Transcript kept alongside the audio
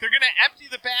They're going to empty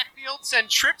the backfield, send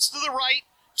trips to the right,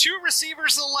 2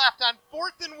 receivers to the left on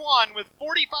 4th and 1 with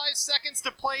 45 seconds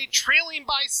to play, trailing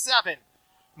by 7.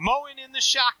 Moen in the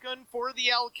shotgun for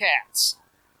the L-Cats.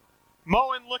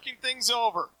 Moen looking things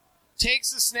over.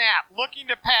 Takes the snap, looking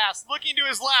to pass, looking to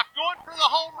his left, going for the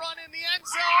home run in the end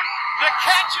zone. The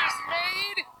catch is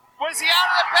made. Was he out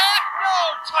of the back?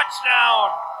 No, touchdown.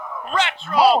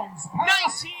 Retro,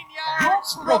 19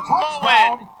 yards from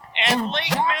Moen. And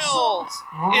Lake Mills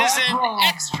is an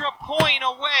extra point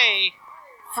away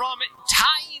from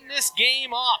tying this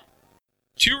game up.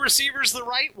 2 receivers to the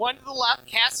right, 1 to the left.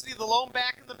 Cassidy, the lone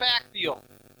back in the backfield.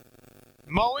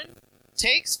 Moen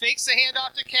fakes the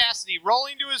handoff to Cassidy,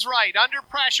 rolling to his right, under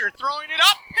pressure, throwing it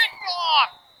up, picked off!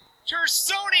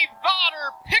 Tersoni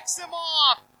Vodder picks him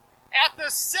off at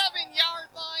the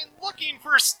 7-yard line, looking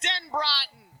for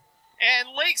Stenbrotten. And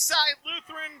Lakeside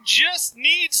Lutheran just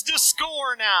needs to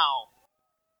score now.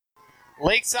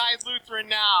 Lakeside Lutheran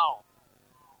now.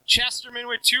 Chesterman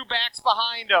with 2 backs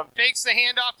behind him, fakes the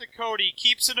handoff to Cody,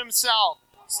 keeps it himself.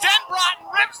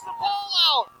 Stenbrotten rips the ball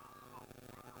out!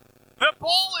 The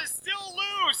ball is still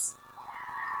loose,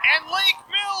 and Lake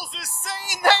Mills is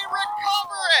saying they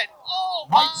recover it. Oh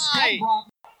my!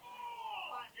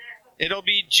 It'll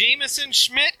be Jamison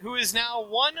Schmidt, who is now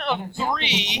 1 of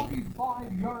 3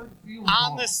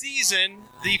 on the season.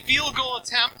 The field goal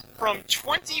attempt from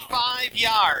 25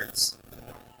 yards.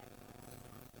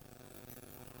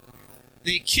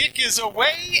 The kick is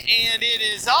away, and it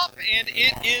is up, and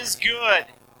it is good.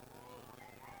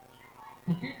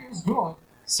 The kick is good.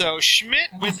 So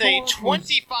Schmidt with a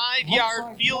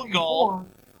 25-yard field goal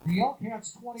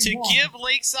to give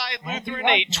Lakeside Lutheran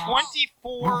a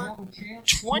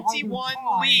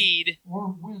 24-21 lead.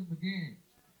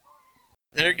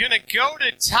 They're going to go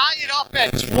to tie it up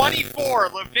at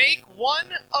 24. LeVake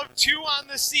 1 of 2 on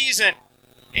the season.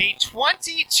 A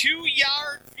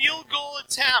 22-yard field goal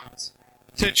attempt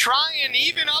to try and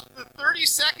even up the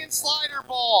 30-second slider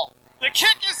ball. The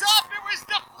kick is up. It was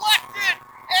deflected.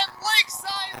 And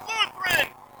Lakeside Lutheran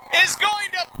is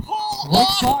going to pull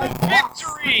off the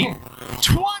victory.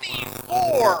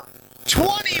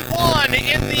 24-21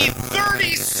 in the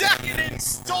 32nd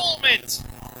installment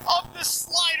of the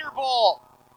Slider Bowl.